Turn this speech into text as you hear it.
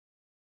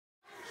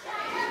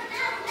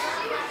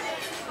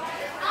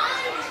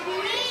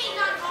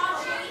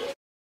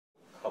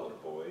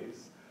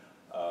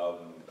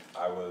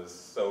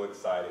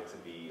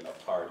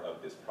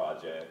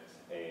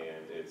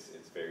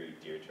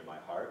my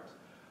heart.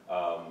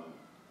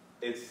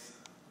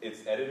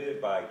 It's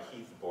edited by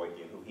Keith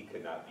Boykin, who he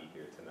could not be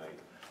here tonight.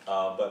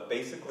 But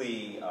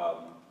basically,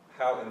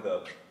 how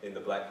in the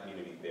Black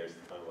community, there's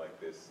kind of like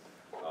this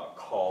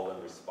call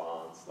and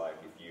response. Like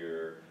if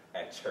you're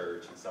at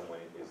church and someone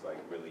is like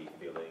really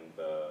feeling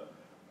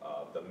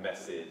the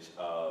message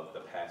of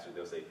the pastor,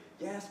 they'll say,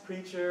 "Yes,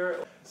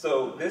 preacher."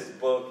 So this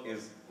book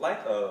is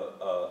like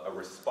a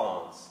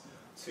response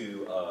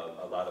to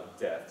a lot of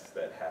deaths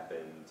that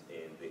happened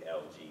in the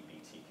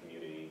LGBT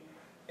community,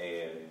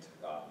 and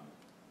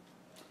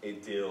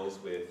it deals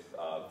with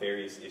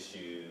various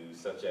issues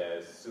such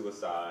as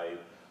suicide,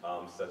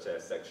 such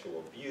as sexual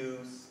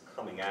abuse,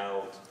 coming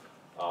out,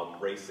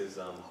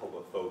 racism,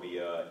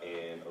 homophobia,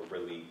 and a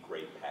really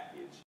great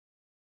package.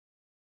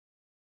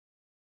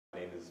 My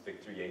name is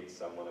Victor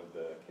Yates. I'm one of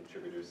the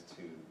contributors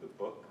to the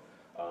book.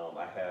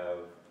 I have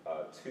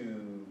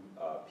two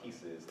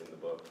pieces in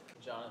the book.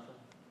 Jonathan,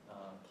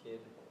 Kidd.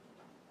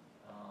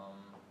 I'm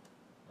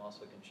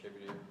also a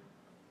contributor.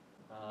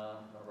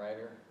 I'm a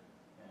writer,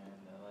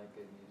 and I like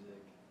good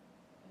music,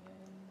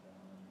 and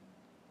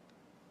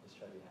just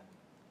try to be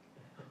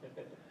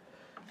happy.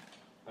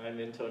 I'm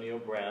Antonio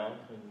Brown,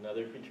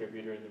 another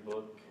contributor in the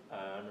book.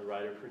 I'm a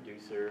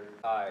writer-producer.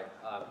 Hi,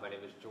 my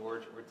name is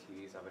George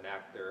Ortiz. I'm an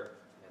actor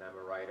and I'm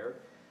a writer.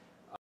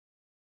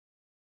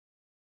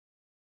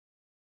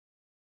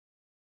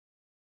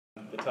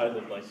 The title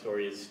of my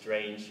story is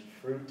Strange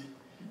Fruit,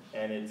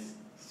 and it's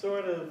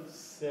sort of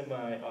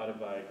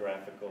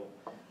semi-autobiographical.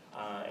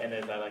 And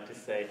as I like to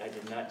say, I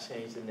did not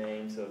change the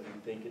name, so if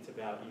you think it's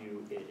about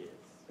you, it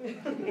is.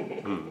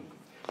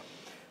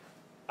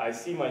 I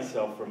see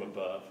myself from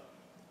above.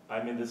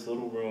 I'm in this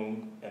little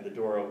room, and the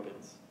door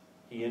opens.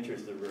 He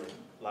enters the room,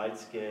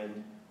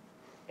 light-skinned,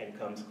 and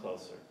comes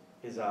closer.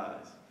 His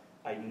eyes.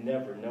 I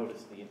never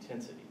noticed the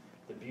intensity,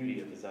 the beauty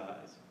of his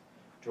eyes.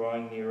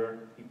 Drawing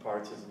nearer, he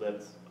parts his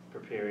lips,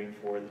 preparing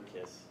for the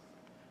kiss.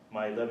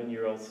 My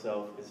 11-year-old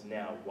self is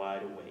now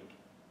wide awake.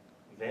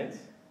 Vince?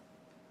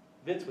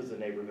 Vince was a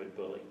neighborhood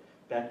bully,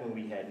 back when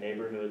we had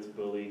neighborhoods,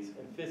 bullies,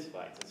 and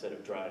fistfights instead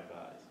of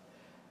drive-bys.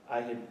 I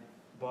had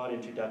bought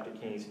into Dr.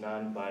 King's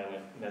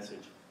nonviolent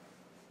message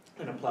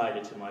and applied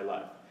it to my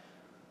life.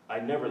 I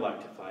never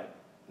liked to fight,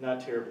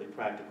 not terribly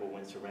practical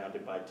when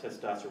surrounded by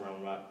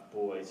testosterone-rocked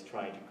boys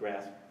trying to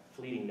grasp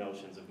fleeting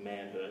notions of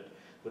manhood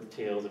with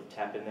tales of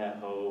tapping that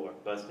hoe or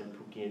busting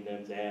Pookie and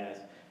them's ass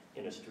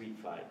in a street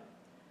fight.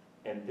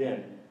 And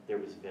then there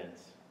was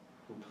Vince,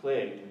 who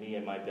plagued me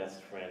and my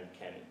best friend,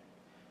 Kenny.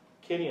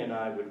 Kenny and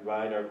I would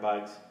ride our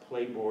bikes,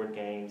 play board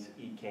games,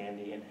 eat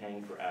candy, and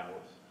hang for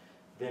hours.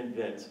 Then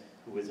Vince,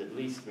 who was at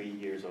least 3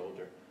 years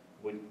older,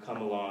 would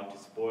come along to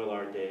spoil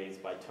our days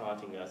by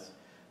taunting us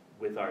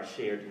with our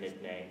shared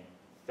nickname,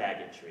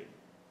 faggotry.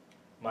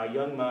 My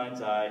young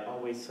mind's eye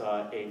always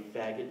saw a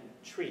faggot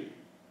tree,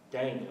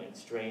 dangling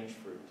strange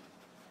fruit.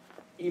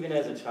 Even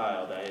as a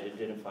child, I had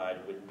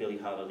identified with Billie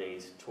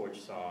Holiday's torch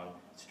song,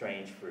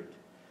 Strange Fruit,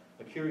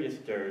 a curious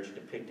dirge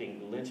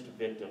depicting lynched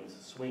victims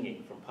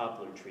swinging from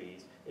poplar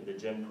trees in the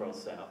Jim Crow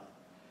South.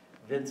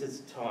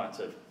 Vince's taunts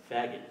of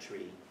faggot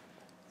tree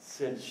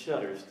sent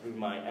shudders through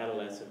my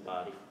adolescent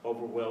body,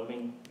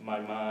 overwhelming my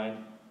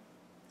mind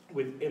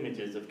with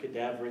images of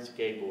cadaverous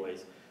gay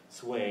boys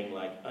swaying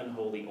like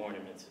unholy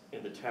ornaments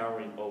in the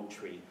towering oak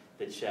tree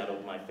that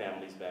shadowed my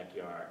family's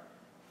backyard.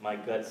 My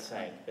gut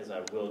sank as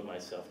I willed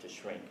myself to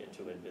shrink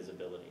into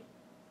invisibility.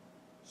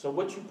 "So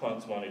what you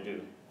punks want to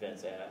do?"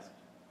 Vince asked.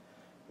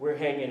 "We're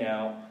hanging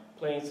out,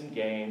 playing some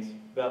games,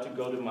 about to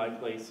go to my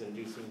place and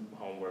do some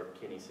homework,"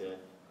 Kenny said.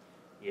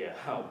 "Yeah,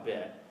 I'll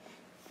bet.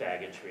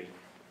 Faggotry."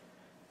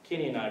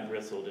 Kenny and I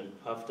bristled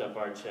and puffed up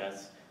our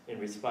chests. In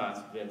response,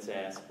 Vince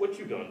asked, "What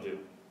you gonna do?"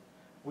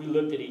 We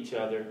looked at each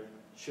other.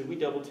 Should we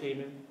double team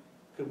him?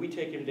 Could we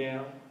take him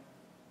down?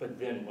 But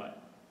then what?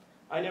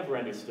 I never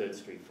understood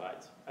street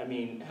fights. I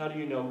mean, how do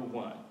you know who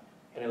won?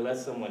 And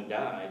unless someone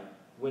died,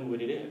 when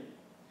would it end?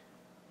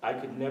 I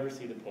could never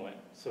see the point,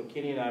 so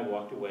Kenny and I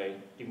walked away,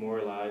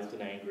 demoralized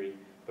and angry,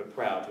 but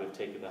proud to have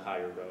taken the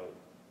higher road.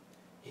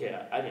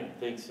 "Yeah, I didn't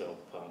think so,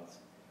 punks,"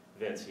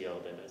 Vince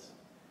yelled at us.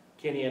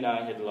 Kenny and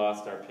I had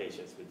lost our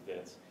patience with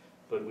Vince,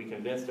 but we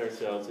convinced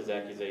ourselves his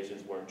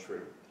accusations weren't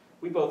true.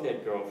 We both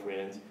had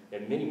girlfriends,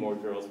 and many more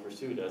girls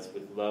pursued us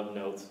with love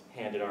notes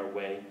handed our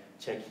way.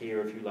 "Check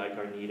here if you like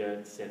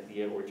Arnita,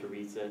 Cynthia, or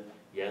Teresa.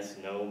 Yes,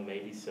 no,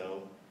 maybe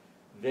so."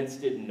 Vince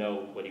didn't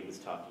know what he was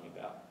talking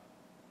about.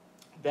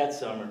 That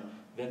summer,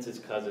 Vince's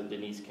cousin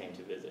Denise came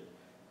to visit.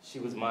 She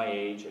was my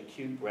age, a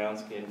cute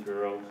brown-skinned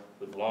girl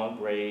with long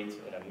braids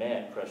and a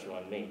mad crush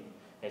on me.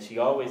 And she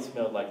always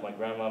smelled like my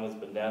grandmama's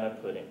banana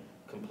pudding,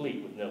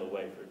 complete with vanilla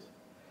wafers.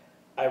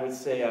 I would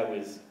say I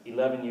was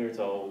 11 years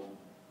old.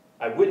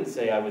 I wouldn't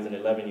say I was an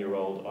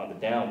 11-year-old on the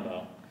down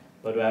low,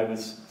 but I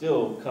was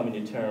still coming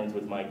to terms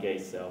with my gay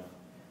self.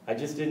 I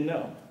just didn't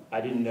know.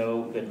 I didn't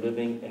know that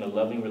living in a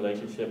loving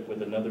relationship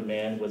with another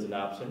man was an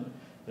option,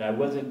 and I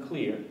wasn't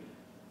clear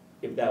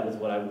if that was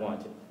what I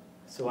wanted.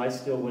 So I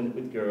still went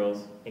with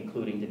girls,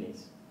 including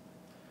Denise.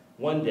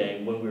 One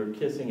day, when we were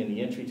kissing in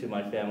the entry to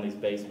my family's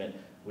basement,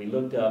 We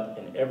looked up,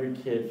 and every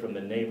kid from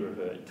the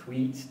neighborhood,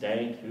 Tweet,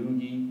 Stank,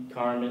 Oogie,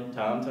 Carmen,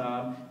 Tom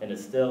Tom, and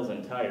Estelle's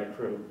entire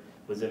crew,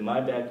 was in my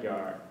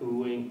backyard,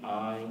 oohing,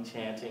 eyeing,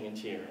 chanting, and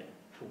cheering.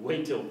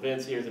 Wait till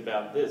Vince hears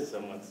about this,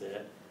 someone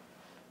said.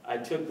 I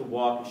took the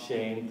walk of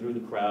shame through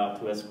the crowd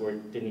to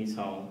escort Denise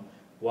home,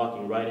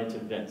 walking right into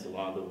Vince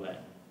along the way.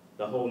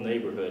 The whole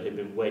neighborhood had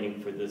been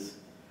waiting for this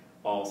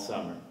all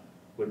summer.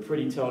 Would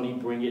Pretty Tony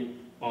bring it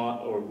on,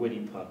 or would he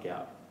punk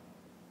out?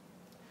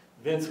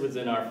 Vince was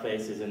in our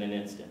faces in an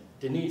instant.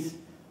 Denise,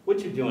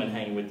 what you doing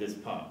hanging with this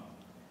punk?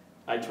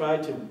 I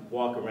tried to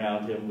walk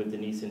around him with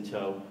Denise in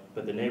tow,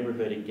 but the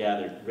neighborhood had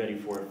gathered ready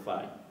for a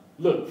fight.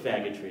 Look,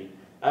 faggotry,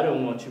 I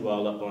don't want you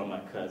all up on my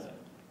cousin.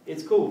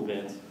 It's cool,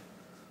 Vince.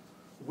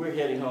 We're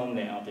heading home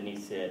now,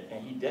 Denise said,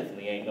 and he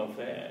definitely ain't no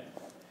fag.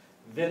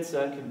 Vince,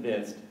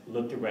 unconvinced,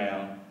 looked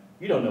around.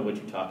 You don't know what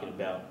you're talking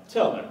about.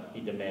 Tell her,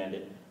 he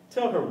demanded.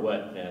 Tell her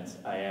what, Vince,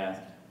 I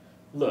asked.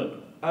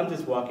 Look, I'm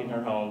just walking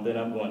her home, then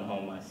I'm going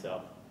home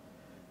myself.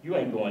 You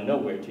ain't going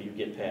nowhere till you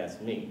get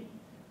past me.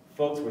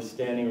 Folks were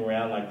standing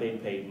around like they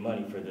paid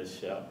money for this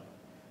show.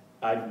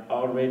 I'd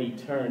already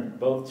turned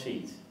both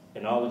cheeks,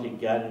 and all it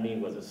had gotten me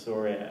was a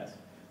sore ass.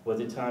 Was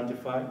it time to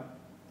fight?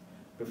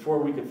 Before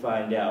we could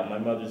find out, my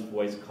mother's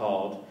voice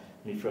called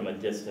me from a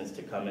distance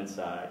to come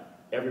inside.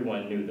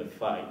 Everyone knew the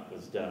fight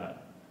was done.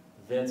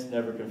 Vince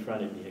never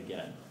confronted me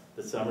again.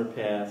 The summer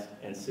passed,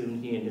 and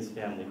soon he and his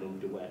family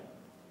moved away.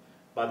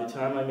 By the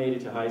time I made it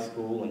to high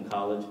school and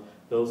college,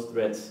 those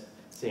threats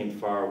seemed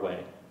far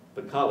away.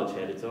 But college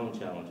had its own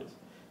challenges,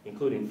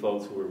 including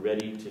folks who were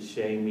ready to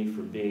shame me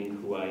for being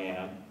who I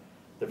am.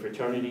 The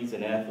fraternities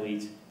and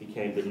athletes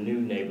became the new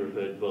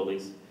neighborhood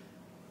bullies,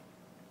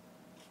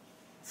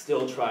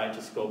 still trying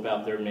to scope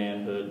out their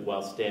manhood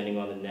while standing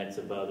on the necks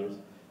of others.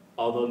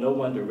 Although no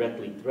one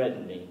directly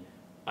threatened me,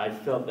 I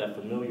felt that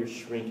familiar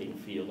shrinking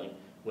feeling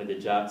when the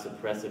jock's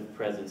oppressive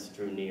presence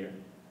drew near.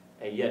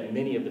 And yet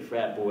many of the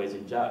frat boys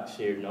and jocks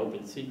shared an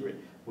open secret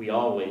we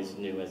always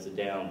knew as the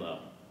down low.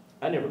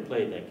 I never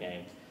played that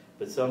game,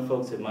 but some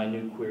folks in my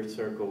new queer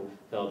circle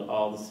held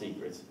all the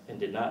secrets and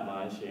did not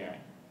mind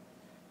sharing.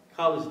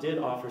 College did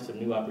offer some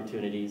new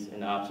opportunities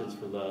and options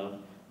for love.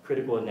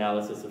 Critical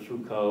analysis of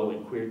Foucault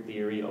and queer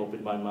theory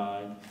opened my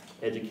mind.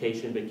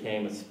 Education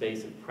became a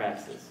space of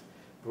praxis,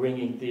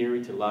 bringing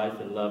theory to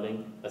life and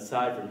loving.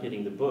 Aside from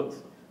hitting the books,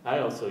 I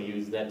also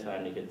used that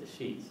time to hit the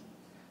sheets.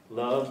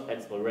 Love,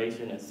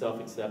 exploration, and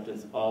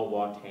self-acceptance all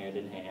walked hand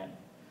in hand.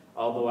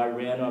 Although I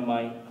ran on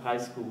my high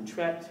school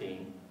track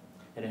team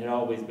and had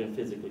always been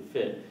physically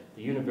fit,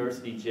 the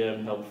university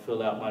gym helped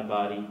fill out my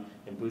body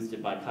and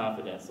boosted my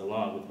confidence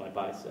along with my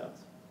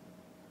biceps.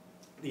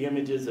 The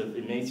images of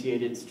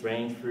emaciated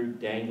strange fruit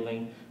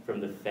dangling from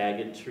the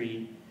faggot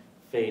tree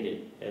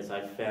faded as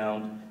I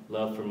found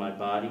love for my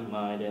body,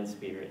 mind, and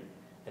spirit,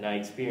 and I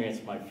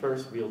experienced my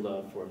first real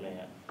love for a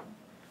man.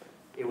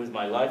 It was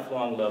my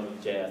lifelong love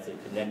of jazz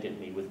that connected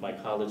me with my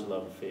college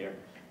love affair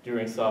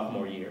during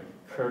sophomore year.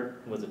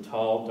 Kurt was a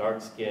tall,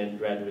 dark-skinned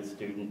graduate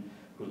student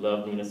who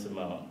loved Nina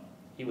Simone.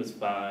 He was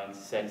fine,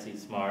 sexy,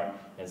 smart,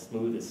 and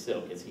smooth as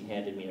silk as he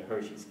handed me a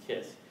Hershey's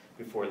Kiss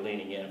before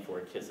leaning in for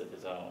a kiss of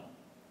his own.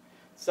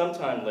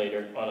 Sometime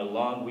later, on a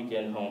long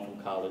weekend home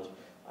from college,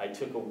 I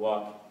took a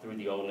walk through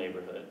the old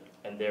neighborhood,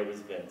 and there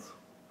was Vince.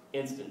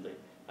 Instantly,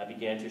 I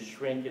began to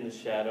shrink in the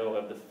shadow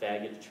of the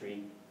faggot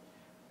tree.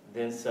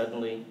 Then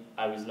suddenly,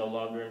 I was no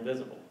longer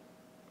invisible.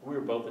 We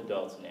were both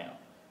adults now.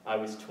 I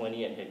was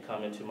 20 and had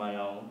come into my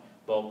own,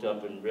 bulked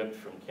up and ripped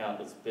from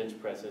countless bench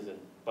presses and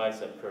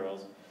bicep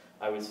curls.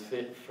 I was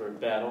fit for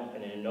battle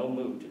and in no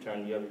mood to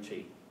turn the other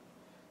cheek.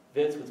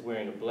 Vince was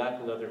wearing a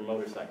black leather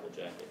motorcycle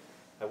jacket.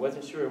 I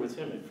wasn't sure it was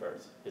him at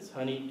first. His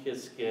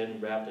honey-kissed skin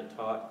wrapped a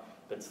taut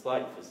but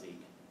slight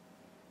physique.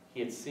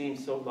 He had seemed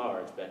so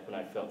large back when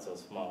I felt so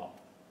small.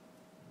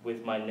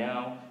 With my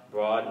now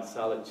broad and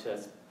solid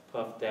chest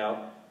puffed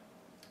out,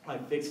 I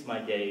fixed my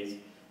gaze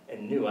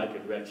and knew I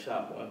could wreck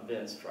shop on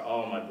Vince for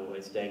all my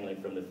boys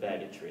dangling from the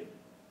faggot tree.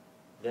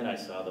 Then I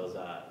saw those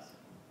eyes.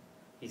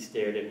 He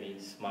stared at me,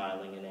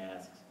 smiling, and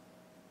asked,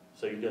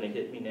 "So you're gonna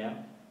hit me now?"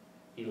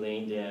 He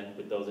leaned in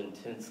with those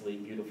intensely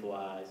beautiful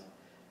eyes,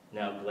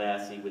 now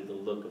glassy with the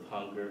look of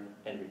hunger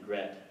and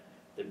regret,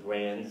 the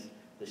brands,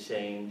 the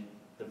shamed,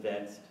 the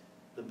vexed,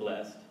 the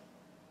blessed,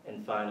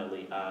 and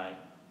finally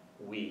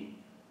we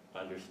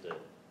understood.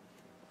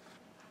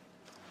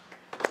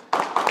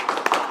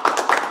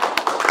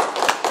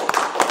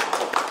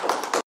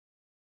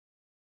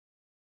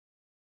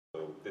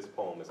 So this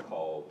poem is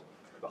called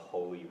The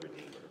Holy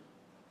Redeemer.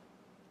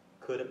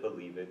 Couldn't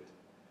believe it,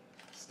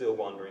 still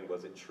wondering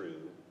was it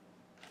true.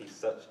 He's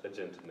such a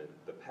gentleman,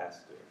 the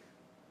pastor,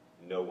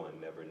 no one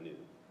never knew.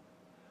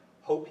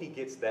 Hope he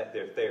gets that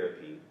there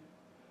therapy,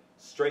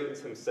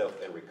 straightens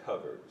himself and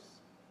recovers.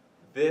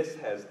 This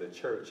has the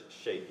church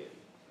shaken.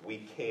 We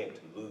can't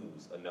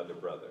lose another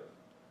brother.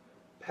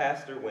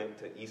 Pastor went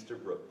to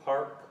Easterbrook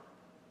Park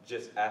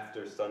just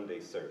after Sunday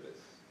service.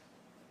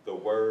 The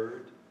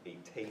word, a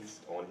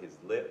taste on his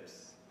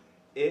lips.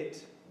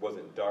 It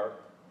wasn't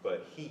dark,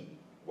 but he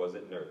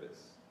wasn't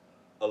nervous.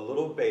 A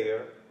little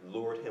bare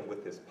lured him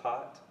with his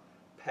pot.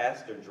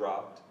 Pastor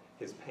dropped,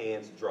 his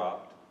pants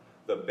dropped.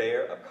 The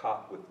bear a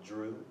cock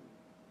withdrew.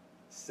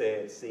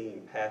 Said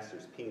seeing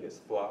pastor's penis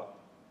flop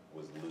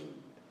was lewd.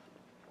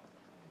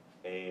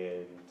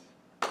 And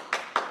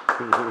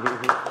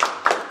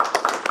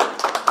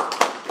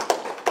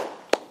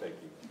thank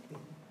you.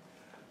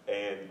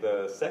 And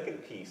the second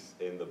piece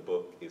in the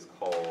book is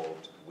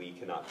called We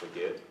Cannot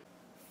Forget.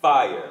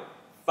 Fire,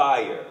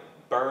 fire,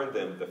 burn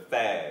them, the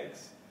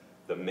fags,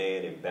 the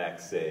man in back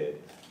said,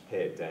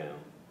 head down.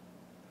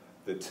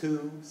 The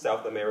two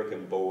South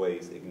American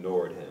boys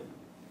ignored him.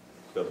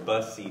 The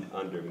bus seat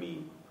under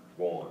me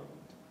warmed.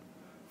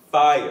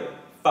 Fire,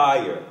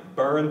 fire,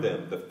 burn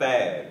them, the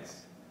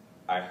fags,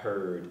 I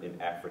heard an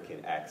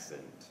African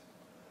accent.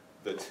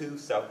 The two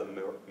South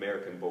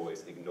American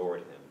boys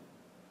ignored him.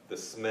 The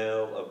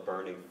smell of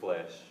burning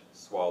flesh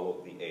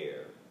swallowed the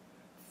air.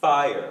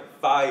 Fire,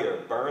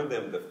 fire, burn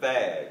them, the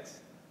fags.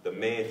 The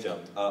man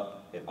jumped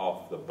up and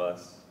off the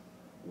bus.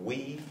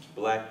 We,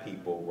 black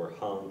people, were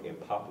hung in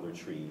poplar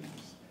trees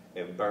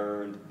and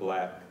burned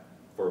black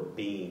for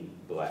being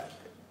black.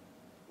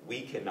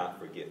 We cannot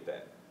forget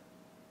that.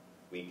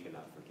 We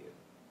cannot forget.